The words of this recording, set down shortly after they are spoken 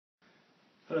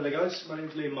Hello there guys, my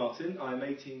name's LiamMartin. I'm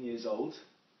 18 years old.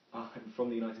 I'm from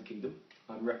the United Kingdom.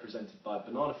 I'm represented by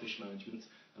Banana Fish Management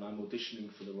and I'm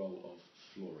auditioning for the role of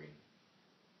Florine.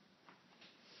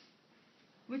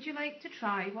 Would you like to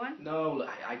try one? No,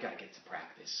 I gotta get to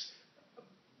practice.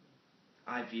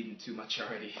 I've eaten too much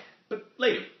already. But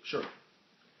later, sure.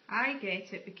 I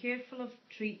get it. Be careful of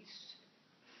treats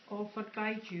offered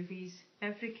by juvies.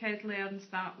 Every kid learns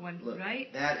that one, Look,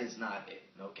 right? that is not it,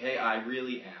 okay? I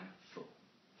really am full.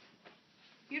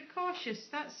 You're cautious.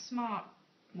 That's smart.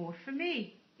 More for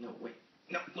me. No, wait.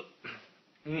 No, look.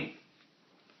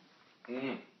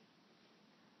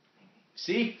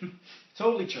 See?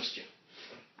 Totally trust you.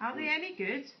 Are they any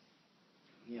good?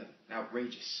 Yeah,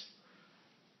 outrageous.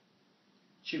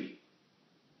 Chewy.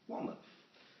 Walnut.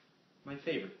 My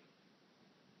favorite.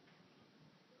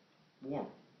 Warm.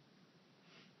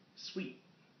 Sweet.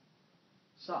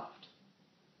 Soft.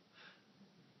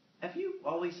 Have you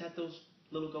always had those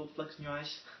little gold flecks in your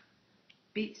eyes?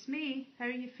 Beats me. How are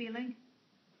you feeling?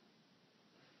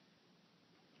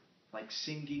 Like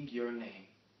singing your name.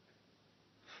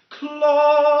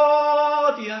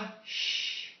 Claudia!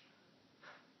 Shh!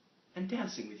 And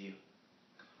dancing with you.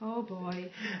 Oh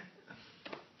boy.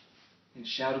 And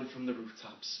shouting from the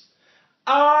rooftops.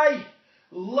 I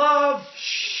love...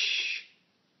 Shh!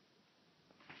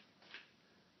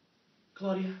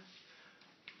 Claudia,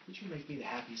 would you make me the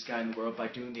happiest guy in the world by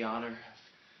doing the honor of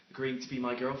agreeing to be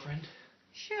my girlfriend?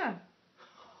 Sure.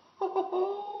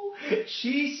 Oh,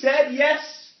 she said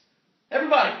yes.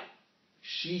 Everybody,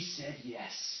 she said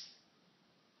yes.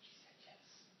 She said yes.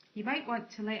 You might want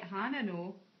to let Hannah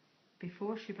know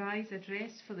before she buys a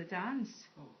dress for the dance.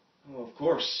 Oh, of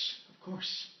course, of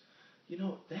course. You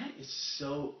know, that is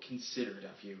so considerate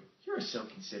of you. You're so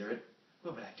considerate.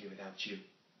 What would I do without you?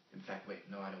 In fact, wait,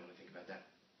 no, I don't want to think about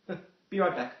that. Be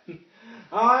right back.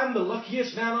 I'm the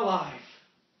luckiest man alive.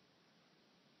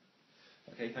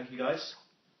 Okay, thank you guys.